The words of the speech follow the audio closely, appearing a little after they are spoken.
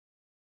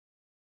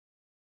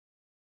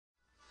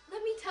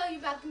tell you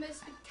about the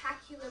most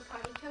spectacular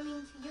party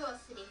coming to your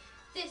city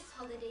this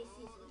holiday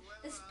season.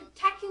 The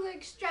spectacular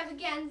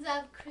extravaganza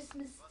of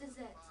Christmas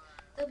desserts.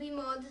 There'll be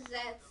more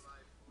desserts,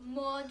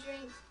 more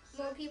drinks,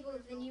 more people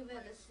than you've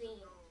ever seen.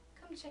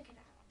 Come check it out.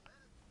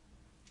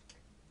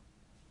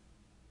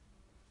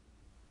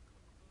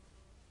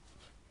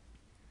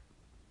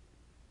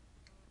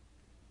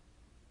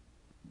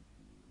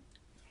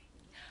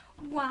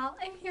 Wow,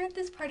 I'm here at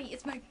this party.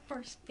 It's my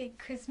first big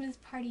Christmas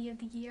party of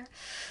the year.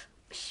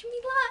 Wish me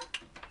luck.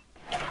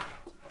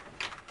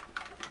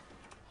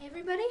 Hey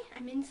everybody,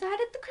 I'm inside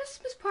at the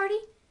Christmas party.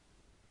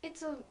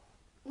 It's a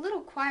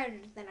little quieter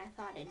than I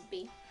thought it'd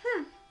be.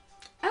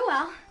 Oh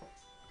well.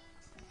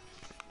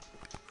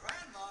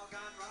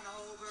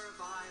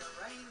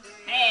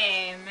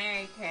 Hey,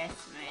 Merry Christmas.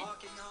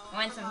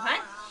 Want some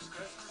punch?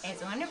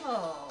 It's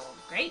wonderful.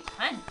 Great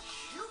punch.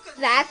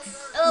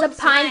 That's the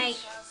punch.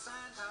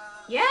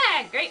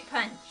 Yeah, great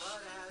punch.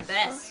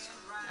 Best.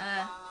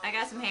 I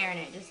got some hair in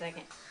it. Just a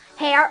second.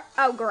 Hair?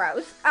 Oh,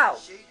 gross.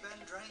 Oh.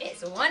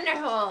 It's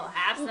wonderful.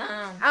 Have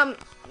some.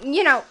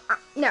 No.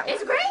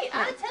 It's great.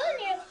 I'm telling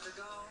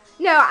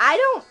you. No, I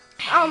don't.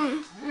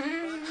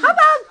 How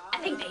about? I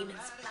think they even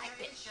liked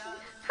it.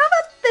 How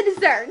about the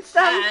desserts?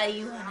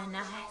 You want a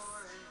nice,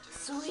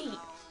 sweet,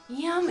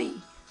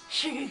 yummy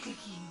sugar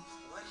cookie.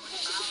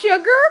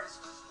 Sugar?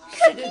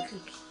 Sugar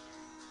cookie.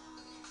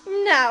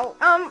 No.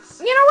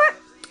 You know what?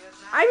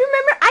 I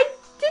remember I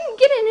didn't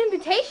get an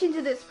invitation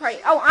to this party.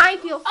 Oh, I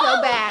feel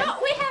so bad. No,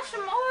 we have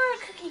some more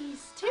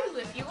cookies too,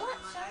 if you want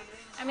some.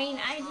 I mean,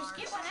 I just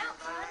get one out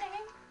for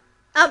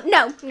one.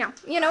 No.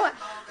 You know what?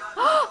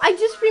 I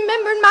just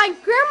remembered my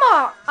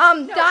grandma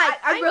died.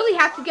 I really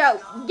have to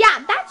go.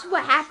 Yeah, that's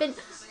what happened.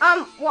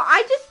 Well,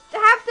 I just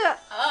have to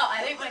Oh,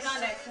 I think my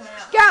contact's coming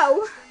out.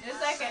 go. In a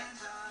second.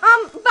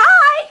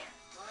 Bye.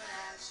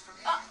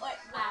 Oh, wait.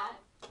 Wow.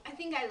 I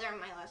think I learned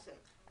my lesson.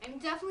 I'm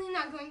definitely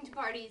not going to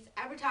parties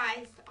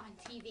advertised on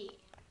TV.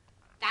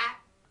 That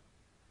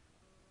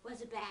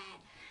was bad.